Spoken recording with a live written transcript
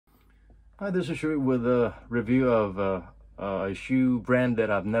Hi, this is Shui with a review of a shoe brand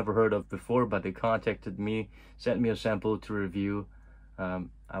that I've never heard of before, but they contacted me, sent me a sample to review.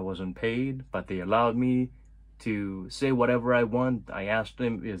 I wasn't paid, but they allowed me to say whatever I want. I asked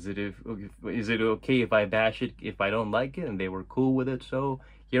them, is it okay if I bash it if I don't like it? And they were cool with it. So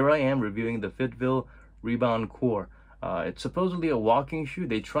here I am reviewing the fitville Rebound Core. It's supposedly a walking shoe.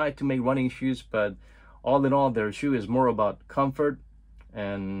 They tried to make running shoes, but all in all, their shoe is more about comfort,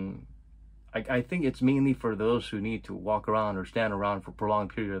 and I think it's mainly for those who need to walk around or stand around for a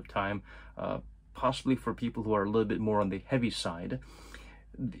prolonged period of time, possibly for people who are a little bit more on the heavy side.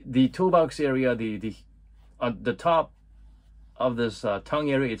 The toe box area, on the top of this tongue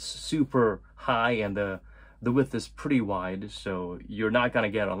area, it's super high, and the width is pretty wide, so you're not gonna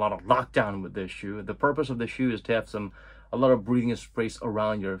get a lot of lockdown with this shoe. The purpose of the shoe is to have a lot of breathing space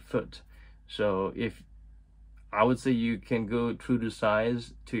around your foot. So I would say you can go true to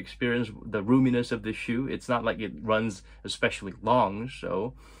size to experience the roominess of the shoe. It's not like it runs especially long.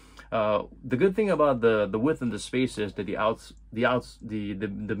 So the good thing about the width and the space is that the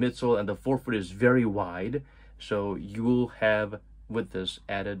midsole and the forefoot is very wide. So you will have, with this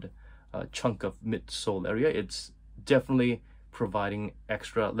added chunk of midsole area, it's definitely providing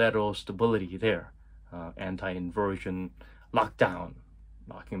extra lateral stability there. Anti-inversion locking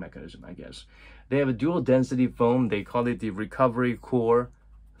mechanism, I guess. They have a dual density foam. They call it the recovery core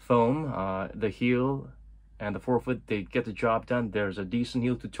foam. The heel and the forefoot, they get the job done. There's a decent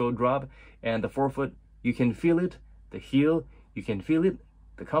heel to toe drop, and the forefoot, you can feel it. The heel, you can feel it.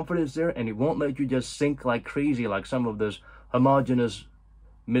 The comfort is there, and it won't let you just sink like crazy like some of this homogeneous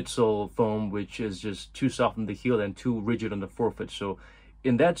midsole foam, which is just too soft on the heel and too rigid on the forefoot. So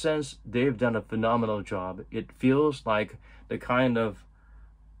in that sense, they've done a phenomenal job. It feels like the kind of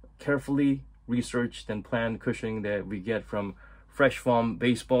carefully researched and planned cushioning that we get from fresh foam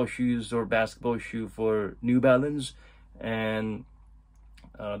baseball shoes or basketball shoe for New Balance, and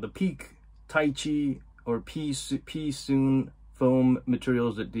the Peak Tai Chi or Pea Soon foam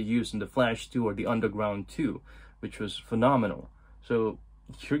materials that they use in the Flash 2 or the Underground 2, which was phenomenal. So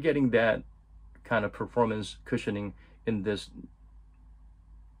you're getting that kind of performance cushioning in this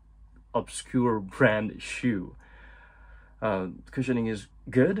obscure brand shoe. Cushioning is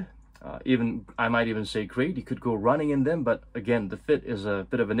good. I might even say great. You could go running in them, but again, the fit is a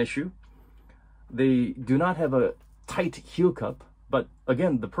bit of an issue. They do not have a tight heel cup, but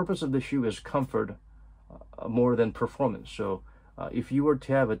again, the purpose of the shoe is comfort more than performance. So if you were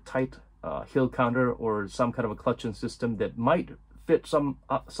to have a tight heel counter or some kind of a clutching system that might fit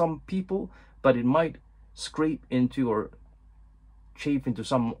some people, but it might scrape into or chafe into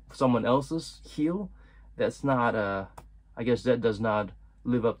someone else's heel, that's not I guess that does not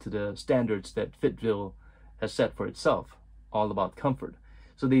live up to the standards that fitville has set for itself, all about comfort.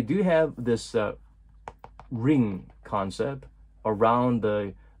 So they do have this ring concept around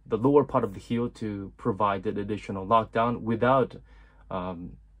the lower part of the heel to provide that additional lockdown without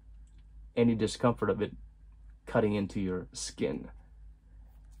any discomfort of it cutting into your skin.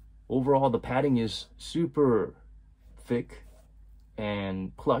 Overall, the padding is super thick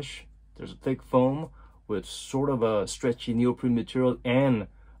and plush. There's a thick foam with sort of a stretchy neoprene material and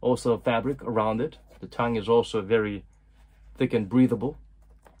also fabric around it. The tongue is also very thick and breathable.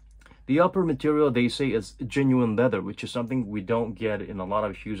 The upper material, they say, is genuine leather, which is something we don't get in a lot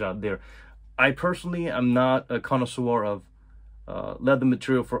of shoes out there. I personally am not a connoisseur of leather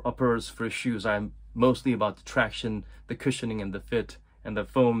material for uppers for shoes. I'm mostly about the traction, the cushioning, and the fit, and the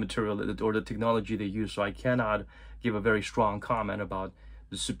foam material or the technology they use. So I cannot give a very strong comment about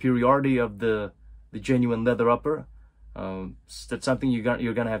the superiority of the genuine leather upper. That's something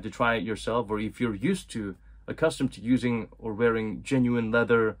you're gonna have to try it yourself, or if you're accustomed to using or wearing genuine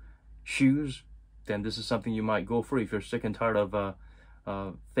leather shoes, then this is something you might go for. If you're sick and tired of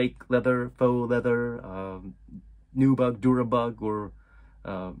fake leather, faux leather, Nubug, Durabug, or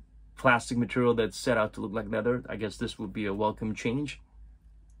plastic material that's set out to look like leather, I guess this would be a welcome change.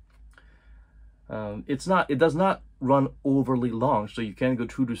 It does not run overly long, so you can go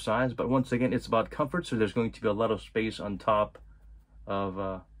true to size, but once again, it's about comfort. So there's going to be a lot of space on top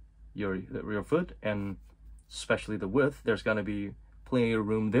of your foot, and especially the width, there's going to be plenty of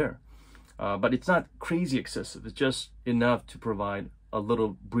room there. But it's not crazy excessive. It's just enough to provide a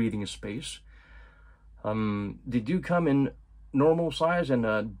little breathing space. They do come in normal size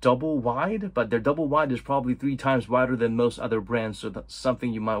and double wide, but their double wide is probably 3 times wider than most other brands, so that's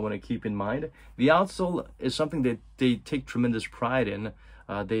something you might want to keep in mind. The outsole is something that they take tremendous pride in.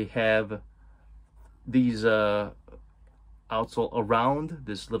 They have these outsole around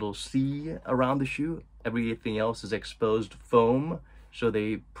this little C around the shoe. Everything else is exposed foam, So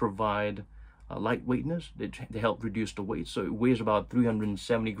they provide lightweightness. They help reduce the weight. So it weighs about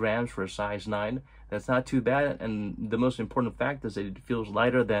 370 grams for a size 9. That's not too bad. And the most important fact is that it feels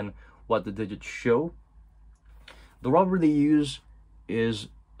lighter than what the digits show. The rubber they use is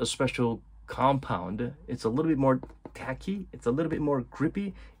a special compound. It's a little bit more tacky. It's a little bit more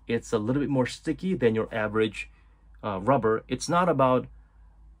grippy. It's a little bit more sticky than your average rubber. It's not about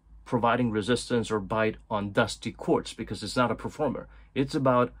providing resistance or bite on dusty quartz, because it's not a performer. It's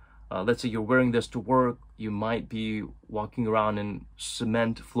about let's say you're wearing this to work. You might be walking around in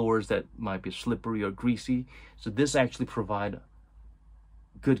cement floors that might be slippery or greasy. So this actually provides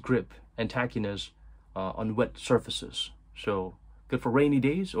good grip and tackiness on wet surfaces. So good for rainy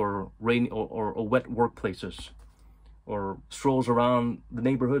days or wet workplaces, or strolls around the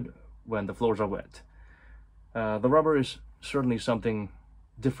neighborhood when the floors are wet. The rubber is certainly something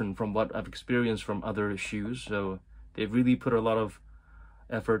different from what I've experienced from other shoes. So they've really put a lot of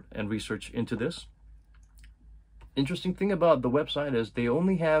effort and research into this. Interesting thing about the website is they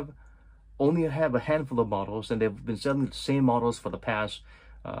only have a handful of models, and they've been selling the same models for the past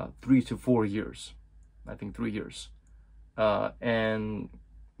 3 to 4 years. I think 3 years. And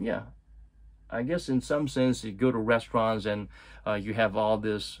yeah, I guess in some sense you go to restaurants and you have all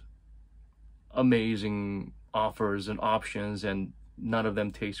this amazing offers and options, and none of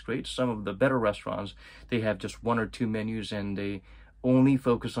them taste great. Some of the better restaurants, they have just 1 or 2 menus and they only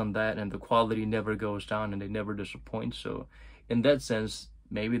focus on that, and the quality never goes down and they never disappoint. So in that sense,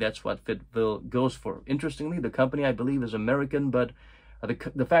 maybe that's what Fitville goes for. Interestingly, the company I believe is American, but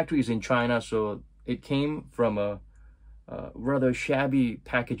the factory is in China, so it came from a rather shabby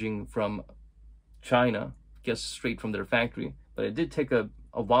packaging from China, guess straight from their factory. But it did take a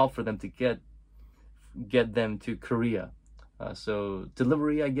while for them to get them to Korea. So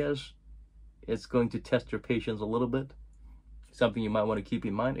delivery, I guess, it's going to test your patience a little bit. Something you might want to keep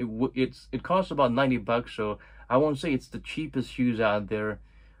in mind. It costs about $90, so I won't say it's the cheapest shoes out there,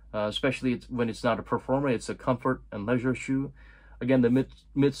 especially when it's not a performer. It's a comfort and leisure shoe. Again, the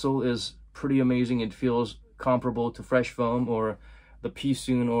midsole is pretty amazing. It feels comparable to Fresh Foam or the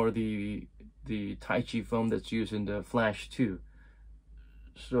P-Soon or the Tai Chi foam that's used in the Flash 2.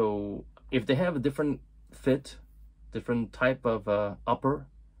 So if they have a different fit, different type of upper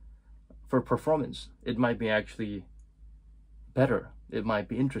for performance, it might be actually better. It might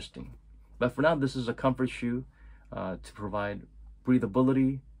be interesting. But for now, this is a comfort shoe to provide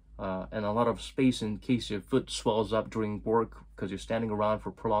breathability and a lot of space in case your foot swells up during work because you're standing around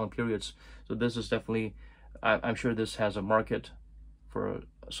for prolonged periods. So this is definitely, I'm sure this has a market for a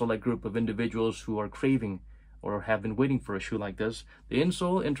select group of individuals who are craving or have been waiting for a shoe like this. The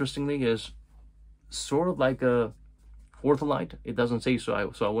insole, interestingly, is sort of like a Ortholite. It doesn't say so, I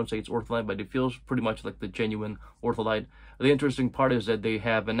won't say it's Ortholite, but it feels pretty much like the genuine Ortholite. The interesting part is that they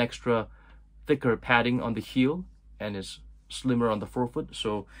have an extra thicker padding on the heel and is slimmer on the forefoot.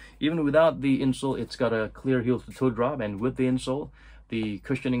 So even without the insole, it's got a clear heel to toe drop, and with the insole, the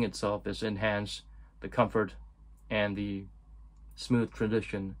cushioning itself is enhanced. The comfort and the smooth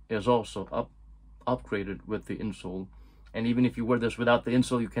transition is also upgraded with the insole. And even if you wear this without the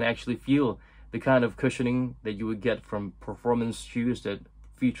insole, you can actually feel the kind of cushioning that you would get from performance shoes that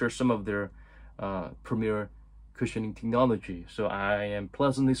feature some of their premier cushioning technology. So I am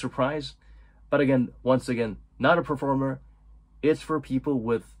pleasantly surprised. But again, once again, not a performer. It's for people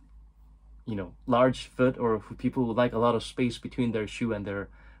with, large foot, or for people who like a lot of space between their shoe and their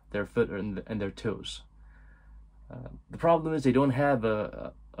foot and their toes. The problem is they don't have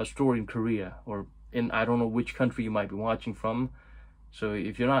a store in Korea, or in, I don't know which country you might be watching from. So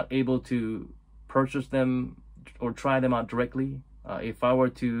if you're not able to purchase them or try them out directly, if I were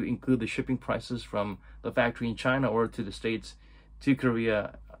to include the shipping prices from the factory in China or to the States to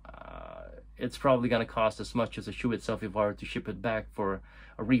Korea, it's probably going to cost as much as the shoe itself if I were to ship it back for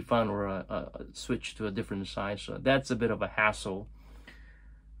a refund or a switch to a different size. So that's a bit of a hassle.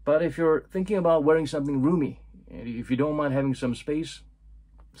 But if you're thinking about wearing something roomy, if you don't mind having some space,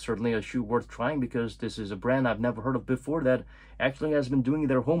 certainly a shoe worth trying, because this is a brand I've never heard of before that actually has been doing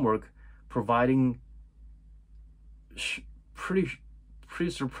their homework, providing pretty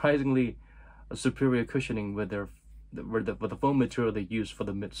surprisingly superior cushioning with the foam material they use for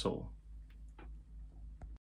the midsole.